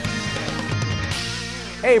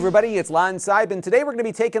Hey everybody, it's Lon Seidman. Today we're going to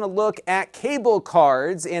be taking a look at cable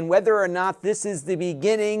cards and whether or not this is the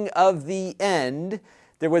beginning of the end.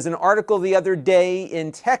 There was an article the other day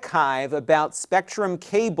in TechHive about Spectrum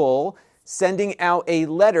Cable sending out a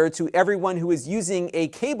letter to everyone who is using a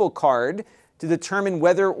cable card to determine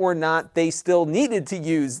whether or not they still needed to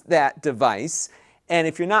use that device. And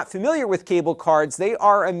if you're not familiar with cable cards, they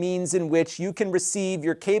are a means in which you can receive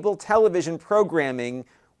your cable television programming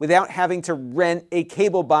without having to rent a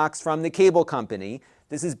cable box from the cable company.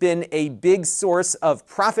 This has been a big source of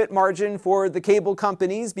profit margin for the cable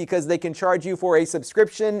companies because they can charge you for a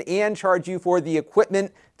subscription and charge you for the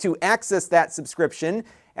equipment to access that subscription.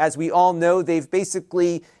 As we all know, they've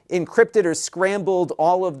basically encrypted or scrambled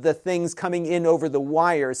all of the things coming in over the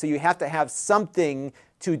wire, so you have to have something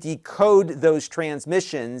to decode those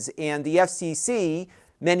transmissions. And the FCC,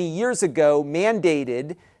 many years ago,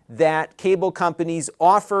 mandated that cable companies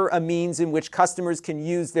offer a means in which customers can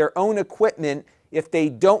use their own equipment if they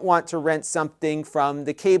don't want to rent something from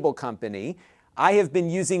the cable company. I have been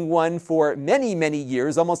using one for many, many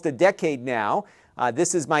years, almost a decade now.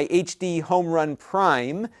 This is my HD Home Run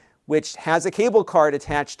Prime, which has a cable card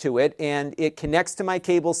attached to it, and it connects to my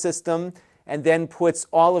cable system and then puts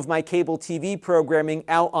all of my cable TV programming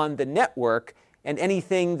out on the network. And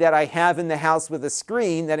anything that I have in the house with a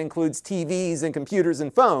screen that includes TVs and computers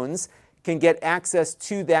and phones can get access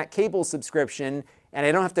to that cable subscription, and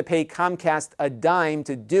I don't have to pay Comcast a dime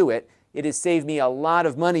to do it. It has saved me a lot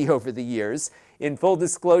of money over the years. In full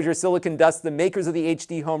disclosure, Silicon Dust, the makers of the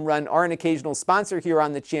HD Home Run, are an occasional sponsor here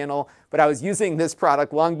on the channel, but I was using this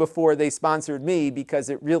product long before they sponsored me because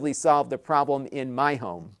it really solved the problem in my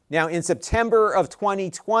home. Now, in September of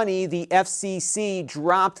 2020, the FCC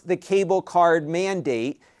dropped the cable card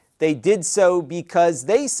mandate. They did so because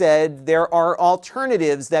they said there are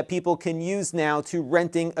alternatives that people can use now to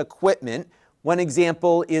renting equipment. One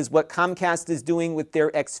example is what Comcast is doing with their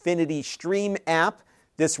Xfinity Stream app.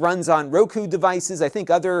 This runs on Roku devices, I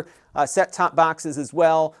think other set-top boxes as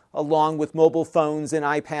well, along with mobile phones and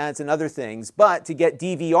iPads and other things. But to get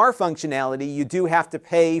DVR functionality, you do have to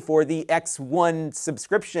pay for the X1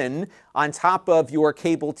 subscription on top of your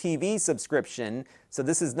cable TV subscription. So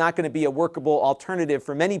this is not going to be a workable alternative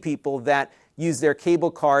for many people that use their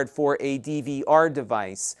cable card for a DVR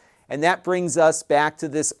device. And that brings us back to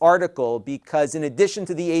this article because in addition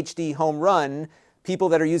to the HD Home Run, people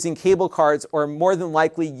that are using cable cards are more than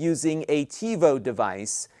likely using a TiVo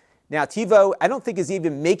device. Now, TiVo, I don't think is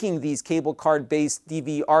even making these cable card-based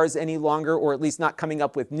DVRs any longer, or at least not coming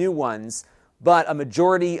up with new ones. But a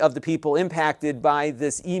majority of the people impacted by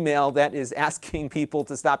this email that is asking people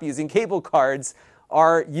to stop using cable cards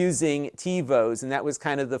are using TiVos, and that was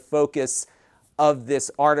kind of the focus of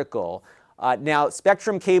this article. Now,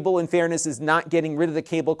 Spectrum Cable, in fairness, is not getting rid of the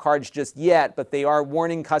cable cards just yet, but they are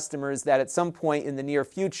warning customers that at some point in the near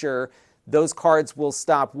future, those cards will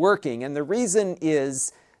stop working. And the reason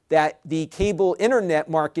is that the cable internet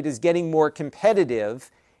market is getting more competitive,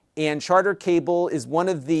 and Charter Cable is one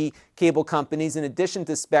of the cable companies, in addition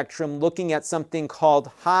to Spectrum, looking at something called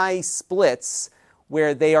high splits,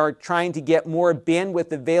 where they are trying to get more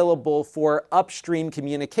bandwidth available for upstream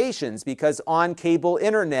communications, because on cable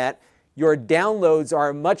internet, your downloads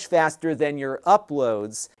are much faster than your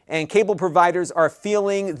uploads, and cable providers are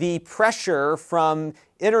feeling the pressure from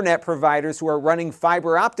internet providers who are running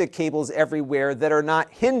fiber optic cables everywhere that are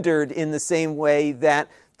not hindered in the same way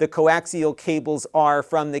that the coaxial cables are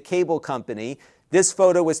from the cable company. This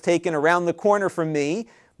photo was taken around the corner from me.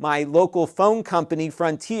 My local phone company,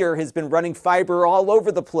 Frontier, has been running fiber all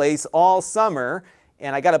over the place all summer.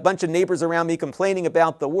 And I got a bunch of neighbors around me complaining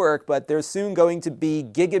about the work, but there's soon going to be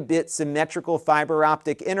gigabit symmetrical fiber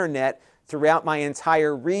optic internet throughout my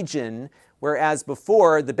entire region, whereas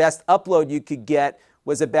before the best upload you could get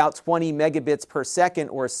was about 20 megabits per second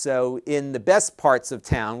or so in the best parts of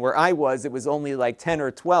town. Where I was, it was only like 10 or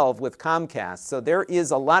 12 with Comcast. So there is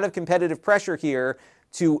a lot of competitive pressure here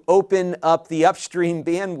to open up the upstream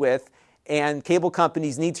bandwidth, and cable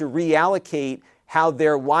companies need to reallocate how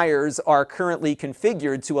their wires are currently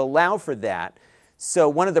configured to allow for that. So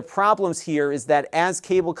one of the problems here is that as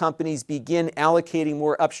cable companies begin allocating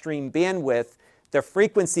more upstream bandwidth, the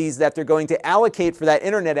frequencies that they're going to allocate for that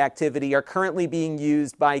internet activity are currently being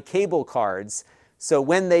used by cable cards. So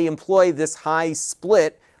when they employ this high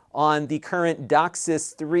split on the current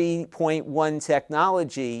DOCSIS 3.1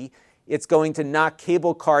 technology, it's going to knock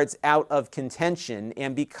cable cards out of contention.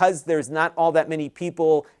 And because there's not all that many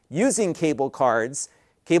people using cable cards,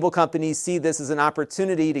 cable companies see this as an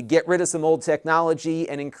opportunity to get rid of some old technology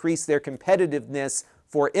and increase their competitiveness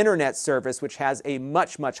for internet service, which has a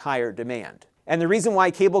much, much higher demand. And the reason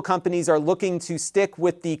why cable companies are looking to stick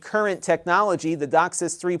with the current technology, the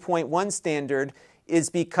DOCSIS 3.1 standard, is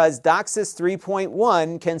because DOCSIS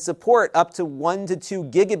 3.1 can support up to 1 to 2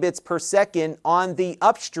 gigabits per second on the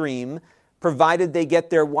upstream, provided they get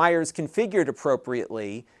their wires configured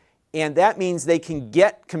appropriately. And that means they can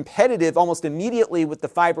get competitive almost immediately with the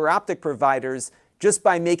fiber optic providers just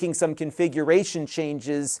by making some configuration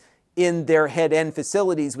changes in their head-end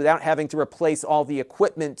facilities without having to replace all the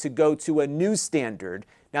equipment to go to a new standard.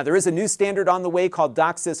 Now, there is a new standard on the way called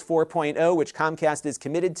DOCSIS 4.0, which Comcast is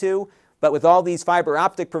committed to, but with all these fiber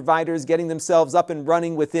optic providers getting themselves up and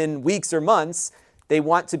running within weeks or months, they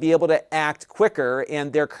want to be able to act quicker,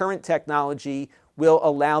 and their current technology will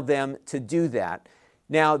allow them to do that.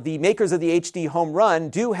 Now, the makers of the HD Home Run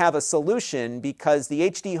do have a solution, because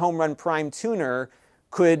the HD Home Run Prime Tuner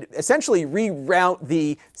could essentially reroute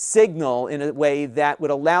the signal in a way that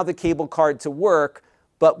would allow the cable card to work,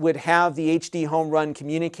 but would have the HD Home Run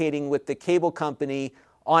communicating with the cable company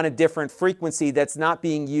on a different frequency that's not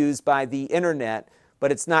being used by the internet.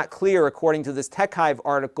 But it's not clear, according to this TechHive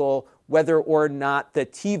article, whether or not the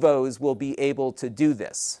TiVos will be able to do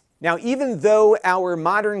this. Now, even though our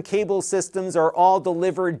modern cable systems are all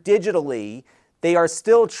delivered digitally, they are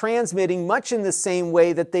still transmitting much in the same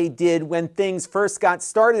way that they did when things first got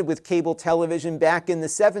started with cable television back in the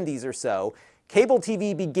 70s or so. Cable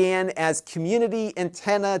TV began as community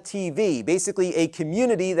antenna TV, basically a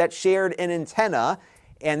community that shared an antenna,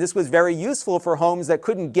 and this was very useful for homes that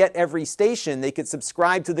couldn't get every station. They could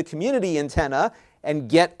subscribe to the community antenna and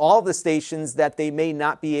get all the stations that they may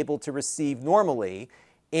not be able to receive normally.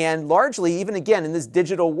 And largely, even again, in this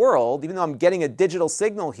digital world, even though I'm getting a digital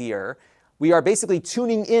signal here, we are basically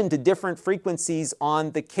tuning in to different frequencies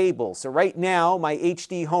on the cable. So right now, my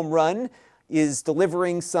HD Home Run is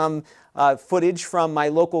delivering some footage from my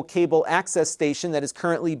local cable access station that is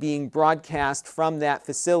currently being broadcast from that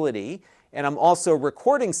facility. And I'm also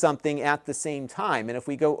recording something at the same time. And if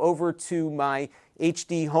we go over to my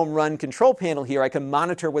HD Home Run control panel here, I can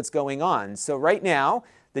monitor what's going on. So right now,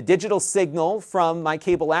 the digital signal from my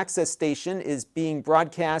cable access station is being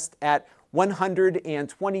broadcast at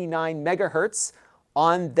 129 megahertz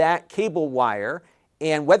on that cable wire.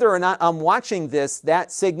 And whether or not I'm watching this,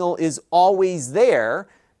 that signal is always there,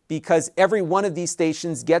 because every one of these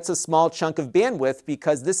stations gets a small chunk of bandwidth,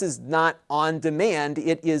 because this is not on demand.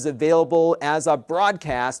 It is available as a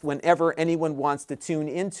broadcast whenever anyone wants to tune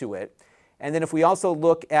into it. And then if we also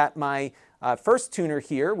look at my first tuner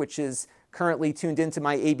here, which is currently tuned into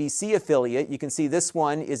my ABC affiliate, you can see this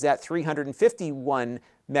one is at 351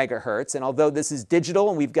 megahertz. And although this is digital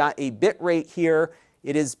and we've got a bit rate here,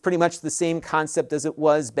 it is pretty much the same concept as it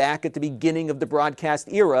was back at the beginning of the broadcast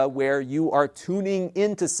era, where you are tuning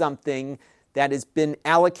into something that has been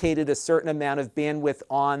allocated a certain amount of bandwidth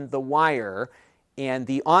on the wire. And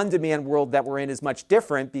the on-demand world that we're in is much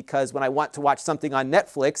different, because when I want to watch something on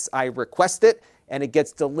Netflix, I request it and it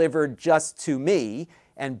gets delivered just to me.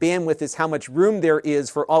 And bandwidth is how much room there is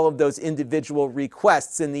for all of those individual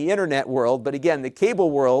requests in the internet world. But again, the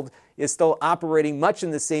cable world is still operating much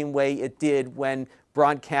in the same way it did when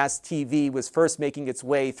broadcast TV was first making its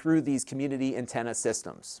way through these community antenna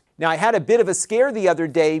systems. Now, I had a bit of a scare the other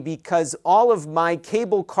day, because all of my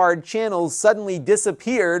cable card channels suddenly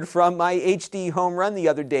disappeared from my HD Home Run the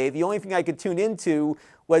other day. The only thing I could tune into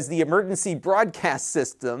was the emergency broadcast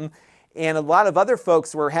system. And a lot of other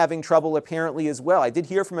folks were having trouble apparently as well. I did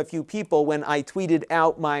hear from a few people when I tweeted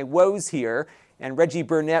out my woes here, and Reggie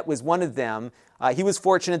Burnett was one of them. He was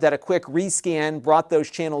fortunate that a quick rescan brought those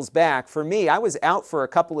channels back. For me, I was out for a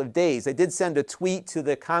couple of days. I did send a tweet to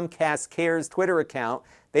the Comcast Cares Twitter account.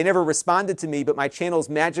 They never responded to me, but my channels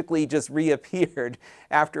magically just reappeared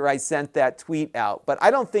after I sent that tweet out. But I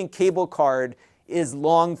don't think cable card is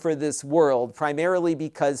long for this world, primarily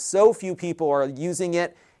because so few people are using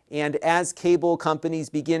it. And as cable companies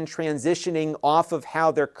begin transitioning off of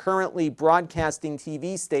how they're currently broadcasting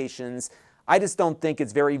TV stations, I just don't think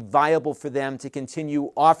it's very viable for them to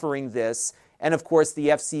continue offering this. And of course, the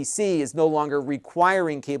FCC is no longer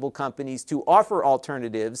requiring cable companies to offer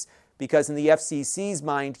alternatives, because in the FCC's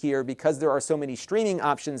mind here, because there are so many streaming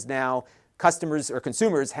options now, customers or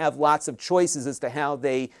consumers have lots of choices as to how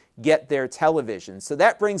they get their television. So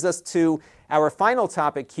that brings us to our final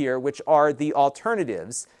topic here, which are the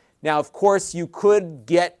alternatives. Now, of course, you could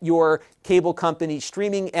get your cable company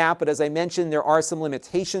streaming app, but as I mentioned, there are some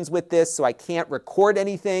limitations with this, so I can't record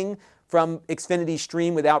anything from Xfinity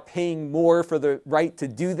Stream without paying more for the right to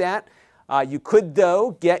do that. You could,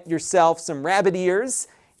 though, get yourself some rabbit ears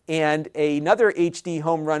and another HD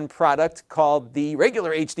Home Run product called the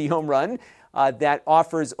regular HD Home Run. that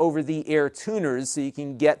offers over-the-air tuners so you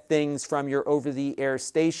can get things from your over-the-air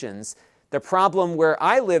stations. The problem where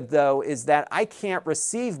I live, though, is that I can't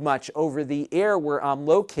receive much over the air where I'm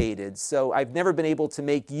located, so I've never been able to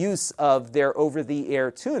make use of their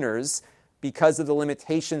over-the-air tuners because of the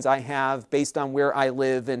limitations I have based on where I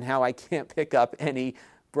live and how I can't pick up any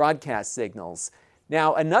broadcast signals.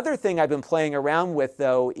 Now, another thing I've been playing around with,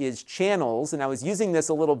 though, is channels, and I was using this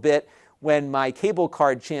a little bit when my cable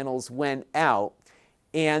card channels went out,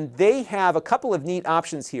 and they have a couple of neat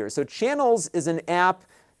options here. So Channels is an app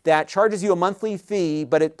that charges you a monthly fee,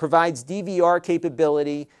 but it provides DVR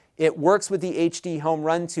capability. It works with the HD home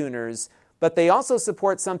run tuners, but they also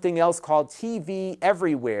support something else called TV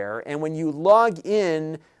Everywhere. And when you log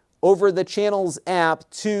in over the Channels app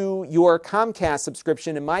to your Comcast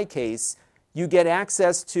subscription, in my case, you get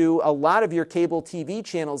access to a lot of your cable TV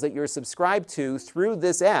channels that you're subscribed to through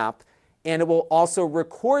this app, and it will also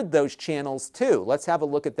record those channels too. Let's have a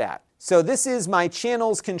look at that. So this is my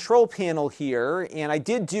channels control panel here, and I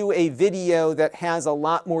did do a video that has a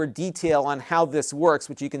lot more detail on how this works,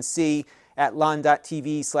 which you can see at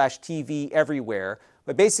lon.tv/TV Everywhere.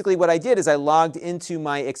 But basically what I did is I logged into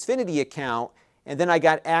my Xfinity account, and then I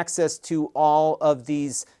got access to all of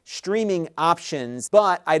these streaming options,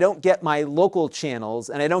 but I don't get my local channels,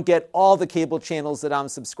 and I don't get all the cable channels that I'm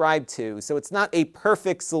subscribed to. So it's not a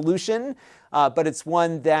perfect solution, but it's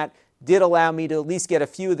one that did allow me to at least get a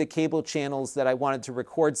few of the cable channels that I wanted to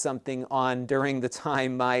record something on during the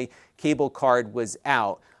time my cable card was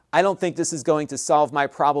out. I don't think this is going to solve my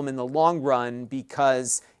problem in the long run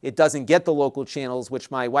because it doesn't get the local channels, which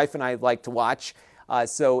my wife and I like to watch.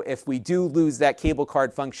 So if we do lose that cable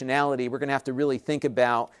card functionality, we're going to have to really think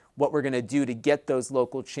about what we're going to do to get those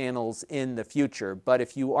local channels in the future. But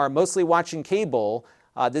if you are mostly watching cable,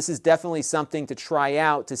 this is definitely something to try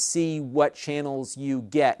out to see what channels you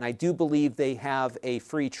get. And I do believe they have a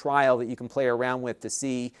free trial that you can play around with to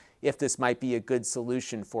see if this might be a good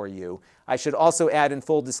solution for you. I should also add in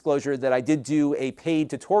full disclosure that I did do a paid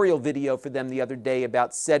tutorial video for them the other day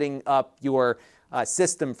about setting up your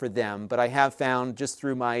system for them, but I have found just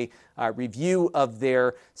through my review of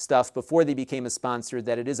their stuff before they became a sponsor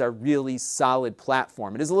that it is a really solid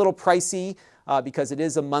platform. It is a little pricey because it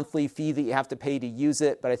is a monthly fee that you have to pay to use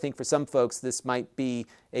it, but I think for some folks this might be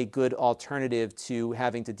a good alternative to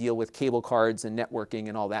having to deal with cable cards and networking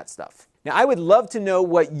and all that stuff. Now, I would love to know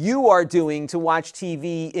what you are doing to watch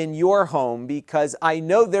TV in your home, because I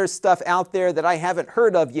know there's stuff out there that I haven't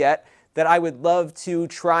heard of yet that I would love to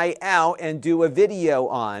try out and do a video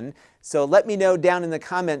on. So let me know down in the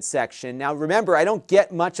comments section. Now remember, I don't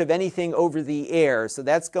get much of anything over the air, so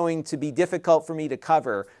that's going to be difficult for me to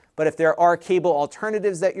cover. But if there are cable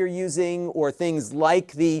alternatives that you're using, or things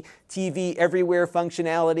like the TV Everywhere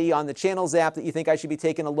functionality on the Channels app that you think I should be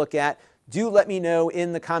taking a look at, do let me know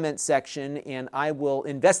in the comments section, and I will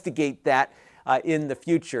investigate that in the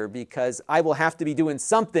future, because I will have to be doing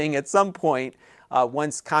something at some point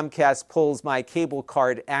once Comcast pulls my cable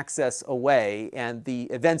card access away. And the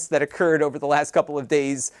events that occurred over the last couple of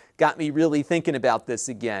days got me really thinking about this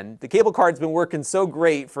again. The cable card's been working so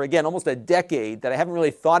great for, again, almost a decade that I haven't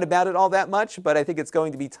really thought about it all that much, but I think it's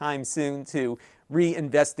going to be time soon to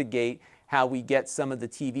reinvestigate how we get some of the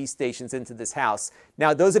TV stations into this house.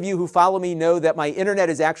 Now, those of you who follow me know that my internet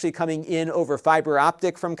is actually coming in over fiber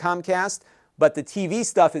optic from Comcast, but the TV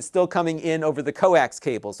stuff is still coming in over the coax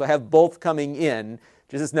cable. So I have both coming in.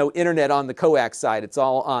 Just no internet on the coax side. It's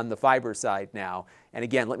all on the fiber side now. And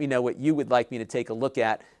again, let me know what you would like me to take a look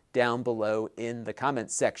at down below in the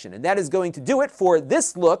comments section. And that is going to do it for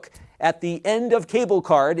this look at the end of Cable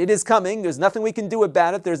Card. It is coming. There's nothing we can do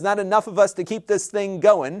about it. There's not enough of us to keep this thing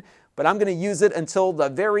going, but I'm going to use it until the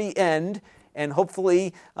very end. And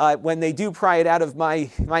hopefully, when they do pry it out of my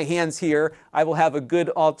hands here, I will have a good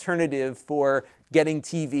alternative for getting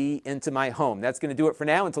TV into my home. That's going to do it for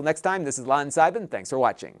now. Until next time, this is Lon Seidman. Thanks for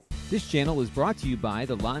watching. This channel is brought to you by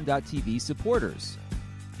the Lon.TV supporters,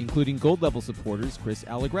 including gold level supporters Chris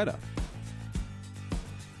Allegretta,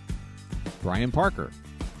 Brian Parker,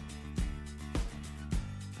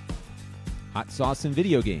 Hot Sauce and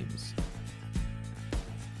Video Games,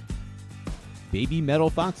 Baby Metal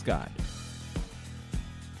Fox God,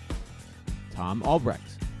 Tom Albrecht,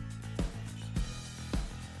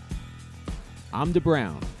 Amda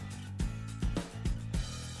Brown,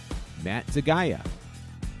 Matt Zagaya,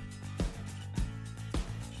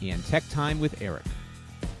 and Tech Time with Eric.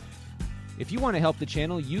 If you want to help the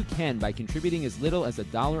channel, you can by contributing as little as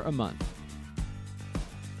 $1 a month.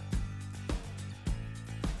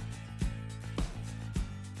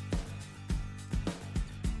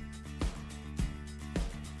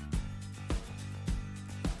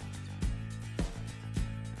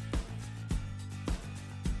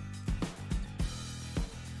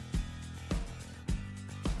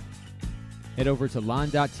 Head over to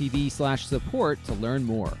lon.tv/support to learn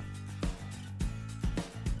more.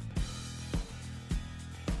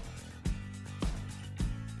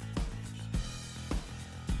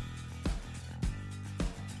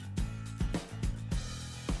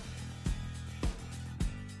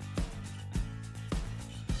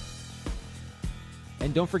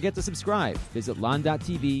 And don't forget to subscribe. Visit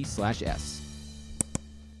lon.tv/s.